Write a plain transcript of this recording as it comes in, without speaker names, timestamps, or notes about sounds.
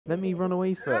Let me run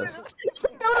away first.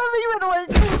 Don't let me run away!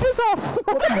 Piss off!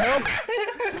 What the hell?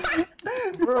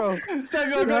 Bro.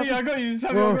 Samuel, I got you.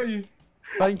 Samuel, I got you.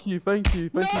 Thank you so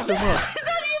much.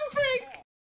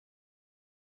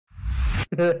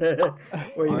 What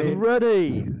you I'm mean?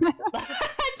 ready.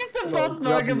 Just a buff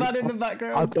burger man in the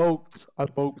background. I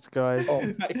bulked, guys. Oh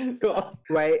my god.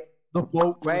 Wait. The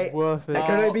bulk was worth it. There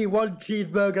can only be one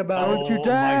cheeseburger man. Don't you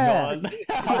dare! Oh my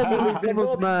god.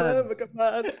 McDonald's man. Cheeseburger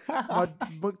man. My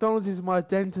McDonald's is my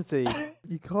identity.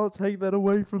 You can't take that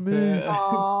away from me.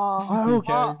 Aww. I'll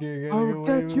get you. I'll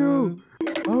get you.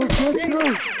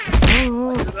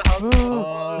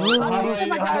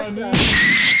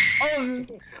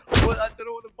 What? I don't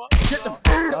know what the button. Get the fuck I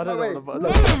out don't of know the what way.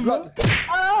 the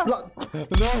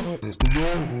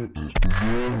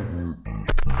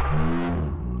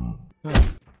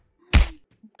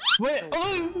Wait,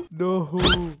 No.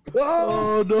 Oh,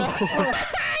 Oh no.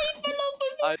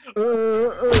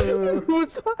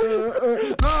 Who's that?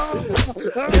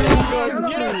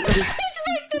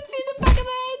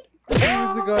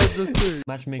 Who's the guy in the suit?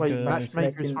 Matchmaker. Wait,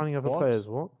 matchmaker is finding other What? players.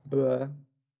 What? Bruh.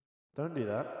 Don't do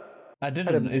that. I Adam,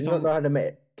 didn't. do It's you not on. know how to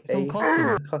make It's on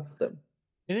custom. custom?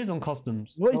 It is on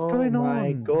customs. What is going on? Oh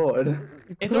my god.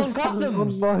 It's on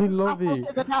customs. Online lobby.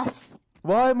 To the death.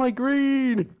 Why am I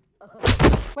green?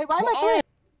 Wait, why am I green?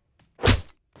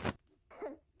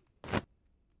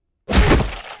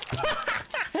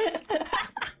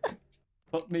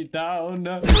 Put me down.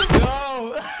 No.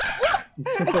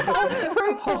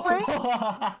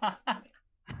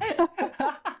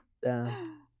 Damn.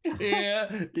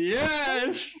 Yeah.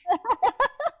 Yes.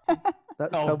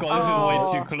 That's Oh so god, this is way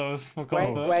too close for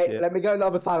comfort. Wait, let me go on the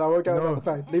other side. I won't go on the No. other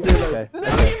side. Leave me alone. Okay. No,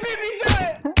 you beat me to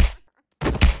it.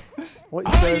 What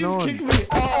is Oh, you going just on? kicked me.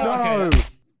 Oh, No! okay.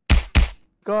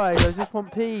 Guys, I just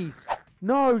want peace.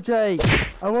 No, Jake!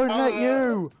 I won't let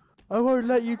you! I won't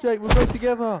let you, Jake. We'll go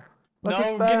together. Like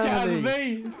No, a get your hands family. off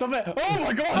me! Stop it! Oh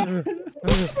my god!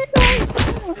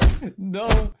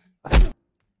 No!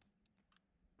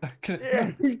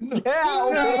 Yeah.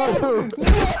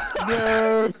 No!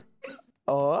 No!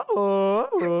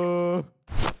 Oh!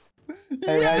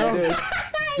 Hey, how you doing?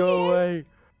 Go away!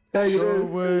 How you Go doing?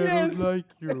 away! I Yes. don't like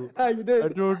you. How you I doing?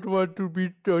 don't want to be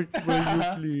touched by you,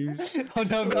 please. Oh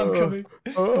no, I'm coming. Wait,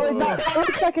 Oh. that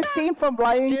looks like a scene from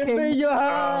Lion Give me King. your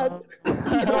hand!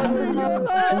 Give me your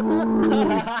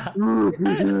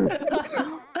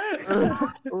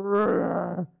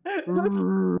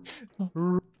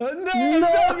No,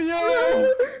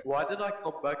 Samuel! Why did I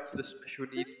come back to the special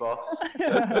needs boss?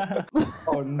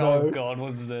 Oh no. Oh god,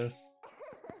 what's this?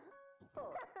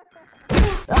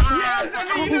 Yes,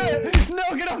 I need it!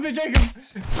 No, get off me, Jacob!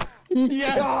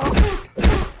 Yes!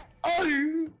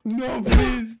 Oh! No,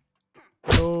 please!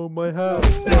 No, my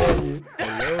house.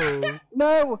 Hello.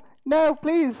 No, no,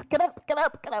 please, get up, get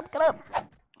up, get up, get up.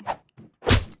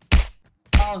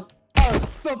 Oh,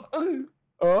 stop!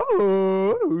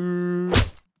 Oh.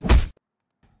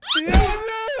 Yeah, no!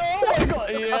 Oh my god,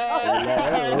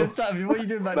 yeah! Samuel, what are you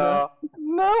doing back there?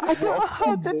 No, I don't know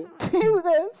how to do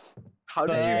this. How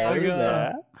do you Burger. do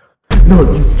that?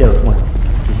 No, you get one.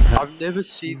 I've never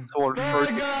seen someone throw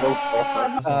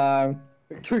themselves off.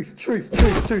 Truth.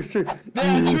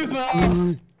 Yeah, choose my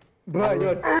ass! Bro,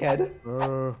 you're a dickhead.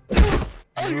 Oh,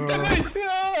 you did it!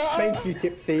 Yeah. Thank you,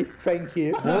 Tipsy. Thank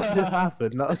you. What just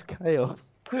happened? That was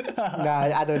chaos.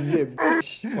 Nah, I don't live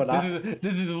for that.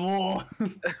 This is war.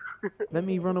 Let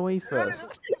me run away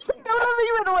first. Don't let me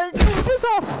run away. Piss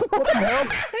off. What the hell?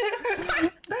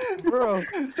 Bro.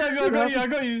 Samuel, I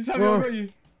got you. Samuel, I got you.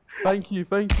 Thank you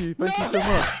so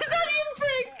much.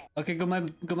 Okay, goodbye,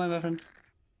 my friend.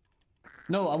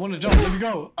 No, I want to jump. Let me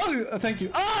go. Oh, thank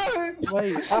you. Oh!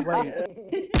 Wait. Oh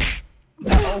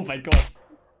my god.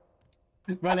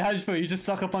 Riley, how did you feel? You just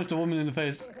sucker punched a woman in the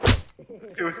face.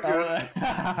 It was good.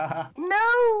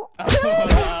 No.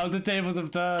 Oh, the tables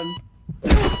have turned.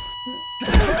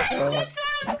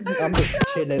 I'm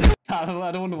just chilling. I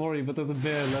don't want to worry, but there's a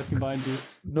bear lurking behind you.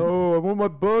 No, I want my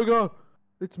burger.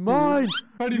 It's mine.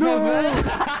 Ready, No.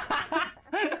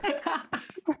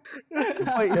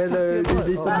 Wait, hello, do you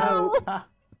need some help?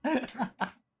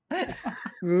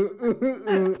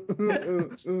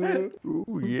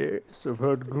 Oh yes, I've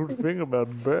heard good thing about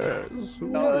bears.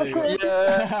 Oh,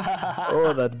 Yeah.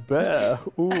 Oh, that bear.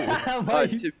 Ooh. Hi,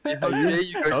 Tippy. How dare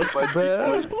you go to my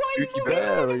Bear. beauty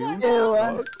Bear, bear? you Ew.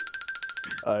 fuck.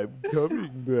 I'm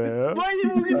coming, bear. why are you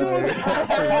walking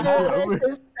towards This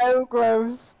is so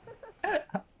gross.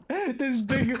 this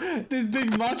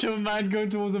big macho man going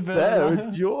towards a bear? Bear,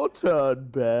 it's your turn,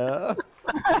 bear.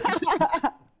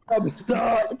 I'm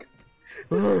stuck.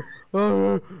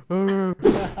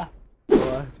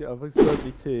 Oh, actually, I've got so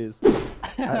many tears.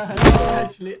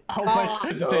 Actually, oh my,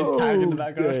 it's been tagged in the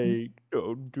background. Jake,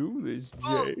 don't do this,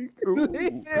 Jake.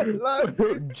 Leave me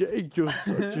alone. Jake, you're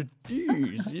such a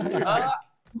tease. Yeah.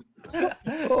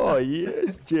 Oh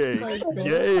yes, Jake.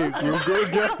 Jake, we'll go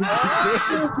down.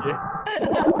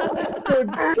 You're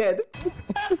dead.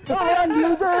 Come on,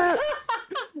 loser!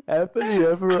 Happily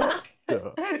ever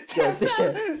after.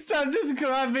 Sam just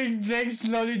grabbing Jake,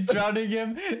 slowly drowning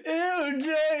him. Ew,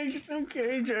 Jake, it's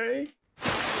okay, Jake.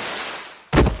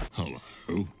 Hello.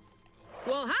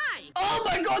 Well, hi. Oh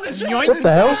my god, the shark! What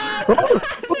the hell?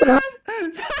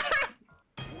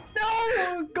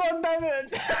 No! God damn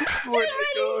it!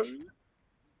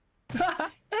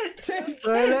 Jake,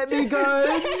 Let me go.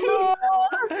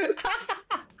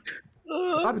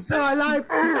 No. I'm still alive.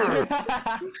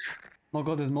 Oh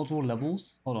god, there's multiple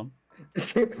levels. Hold on.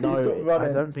 No,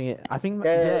 I don't think it. I think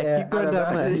keep going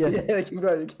down there. Yeah, keep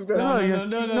going.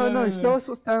 No, show us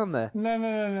what's down there.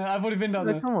 No, I've already been down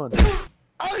No, there. come on.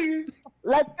 Oh,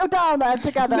 Let's go down there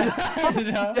together.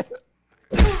 no.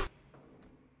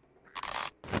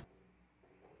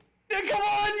 Yeah, come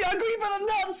on, I got you by the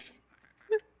nuts.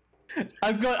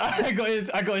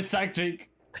 I got his sack, Jake.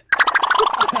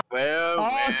 Well,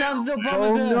 Oh, Sam's still Oh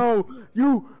promising.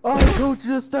 no! I told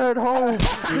you to stay at home!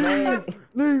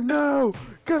 Leave now!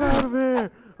 Get out of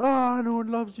here! Ah, no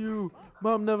one loves you!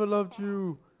 Mom never loved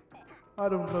you! I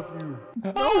don't love you.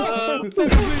 Oh,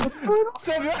 Samuel, please.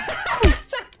 Samuel.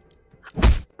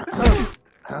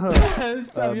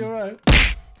 Sam, you're right.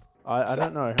 I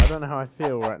don't know. I don't know how I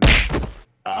feel right now.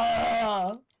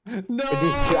 Ah, no. It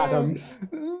is Adams.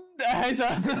 Hey,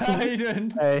 Sam, how you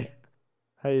doing? Hey.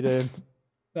 How you doing?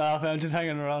 Ah, I'm just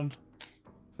hanging around.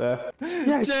 There.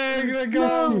 Yes! Jake, let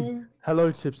go.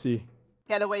 Hello, Tipsy.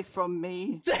 Get away from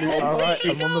me. Alright,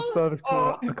 I'm on the furthest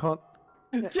corner. I can't.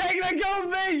 Jake, let go of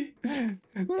me!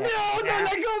 No, don't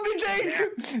let go of me, Jake!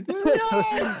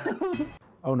 No!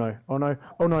 Oh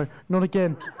no, not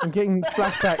again. I'm getting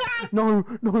flashbacks. No,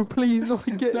 please, not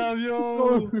again.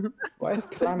 Samuel! No. Why is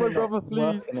My climbing brother, not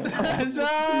please. working?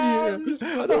 Sam!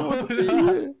 I don't want to be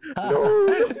here. No.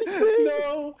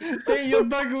 No! Jake, your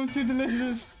burger was too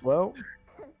delicious. Well,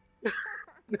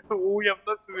 oh, you have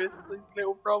not to miss his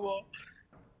little brother.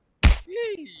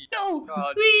 Yay! No!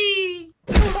 God. Whee!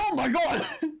 Oh my god!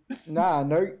 Nah,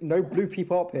 no blue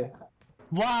people up here.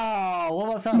 Wow, what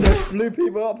about Sam? No blue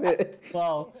people up here.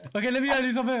 Wow. Okay, let me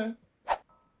do something here.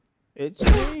 it's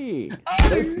me.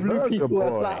 No blue people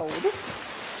boy. allowed.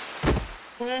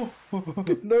 Oh.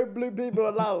 No blue people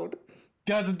allowed.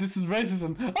 Guys, this is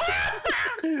racism.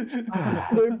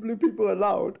 No blue people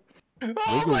allowed.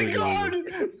 Oh my god!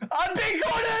 I'm being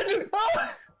cornered! Oh.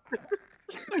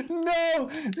 No!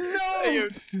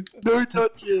 No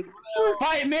touching!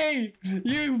 Fight me!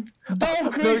 You dumb No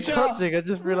creature! touching. I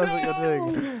just realised what you're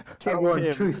doing. Everyone,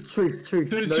 him. truth.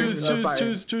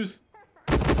 Choose.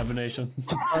 Hibernation.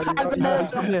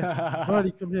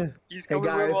 Riley, come here. He's Hey coming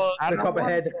guys, with us. look up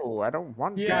ahead. Oh, I don't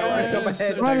want to. Look up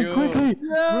ahead. Riley, quickly!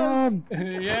 Run!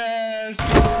 Yes!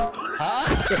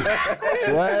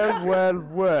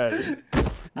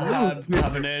 Well.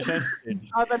 Hibernation.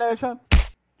 Hibernation.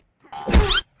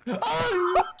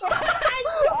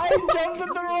 I jumped at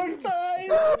the wrong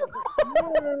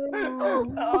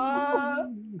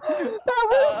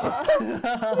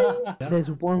time! There's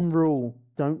one rule.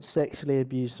 Don't sexually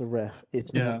abuse the ref.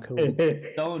 It's Yeah. not cool.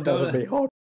 That would be hard.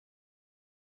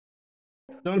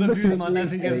 Don't abuse him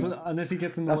unless he gets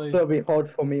in the That's way. gonna be hard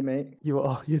for me, mate.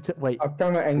 Wait. I've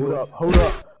done my angles. Hold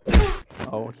up.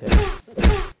 Oh, okay.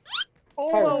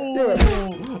 Oh!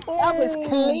 That was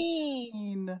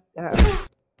clean. Yeah.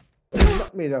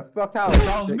 Knock me the fuck out.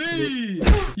 That was me!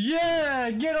 Yeah!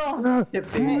 Get off!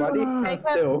 Gypsy, why do you stand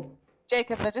still?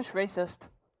 Jacob, they're just racist.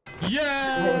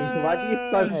 Yeah! Why do you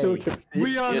stand still, Gypsy?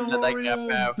 We are Yeah, the let that gap out.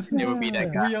 warriors! It would be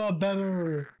that gap. We are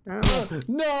better!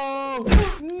 No!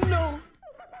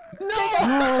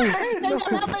 My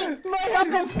head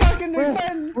got stuck in the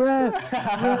fence!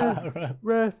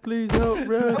 Ref, please help.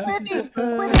 Ref.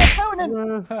 We're the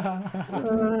opponent.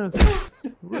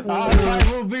 Our fight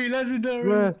will be legendary!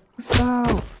 Ref.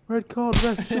 Ow. Red card,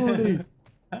 ref, surely.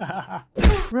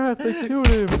 Ref, they killed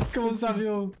him. Come on,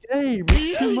 Samuel! Game,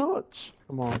 it's too much.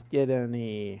 Come on, get in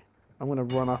here. I'm gonna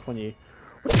run up on you.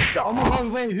 Oh my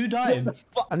god, wait, who died?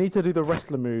 I need to do the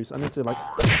wrestler moves. I need to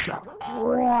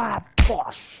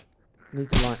bosh. I need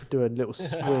to do a little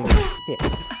swing hit.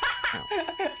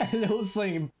 A little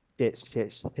swing. Shit.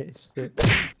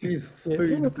 He's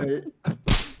food, mate.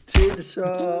 Tear the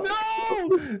shot.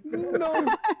 No!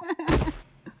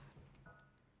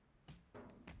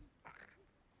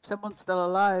 Someone's still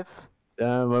alive.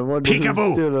 Damn, I wonder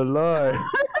who's still alive.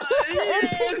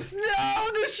 Yes!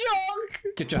 No, the shock!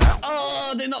 Get your hat.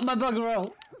 Oh, they knocked my bugger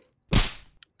out.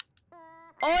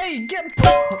 Oi, get me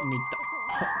down.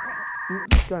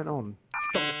 What's going on?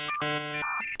 Stop this.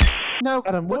 No,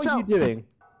 Adam, what watch are out. you doing?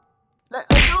 Let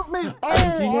go of me.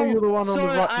 Adam, do you know you're the one on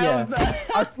sorry, the right? I Yeah. was there.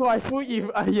 I thought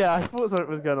you. Yeah, I thought something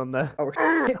was going on there. Oh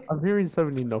shit. I'm hearing so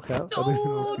many knockouts. I don't know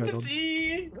Oh, what's going on.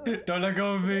 Tipsy! Don't let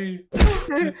go of me.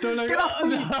 Don't let Get go. off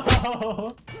me.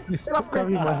 No. You stop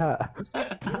grabbing my hat.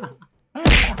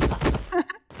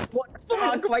 What the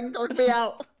fuck? Why you knocked me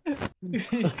out?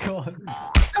 God.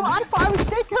 No, I thought I was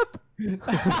Jacob.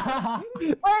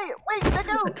 Wait, let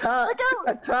go. Attack! Let go.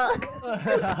 Attack!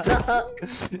 Attack!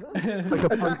 Like a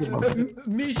Pokemon.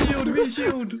 Me shield, me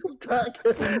shield. Attack!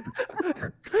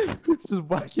 Just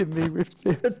whacking me with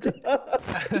tips. Attack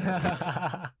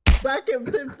him,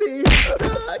 Timpy!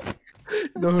 Attack!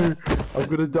 No, I'm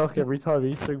gonna duck every time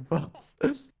he swings past.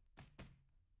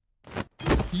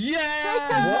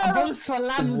 Yes! Jacob! Bro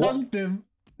slam dunked him.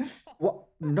 What?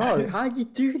 No, how you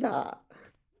do that?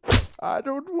 I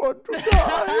don't want to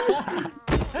die.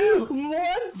 What?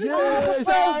 Yes! Let's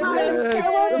go! Yes!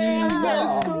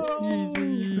 Let's go!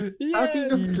 Easy. How did you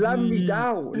just slam me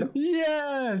down?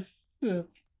 Yes!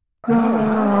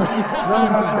 Ah, You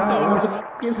slammed me down. What the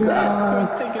fuck is that? I'm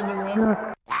taking the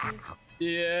run.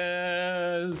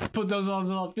 Yes! Put those arms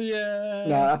up, yeah!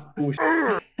 Nah, that's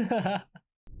bullshit.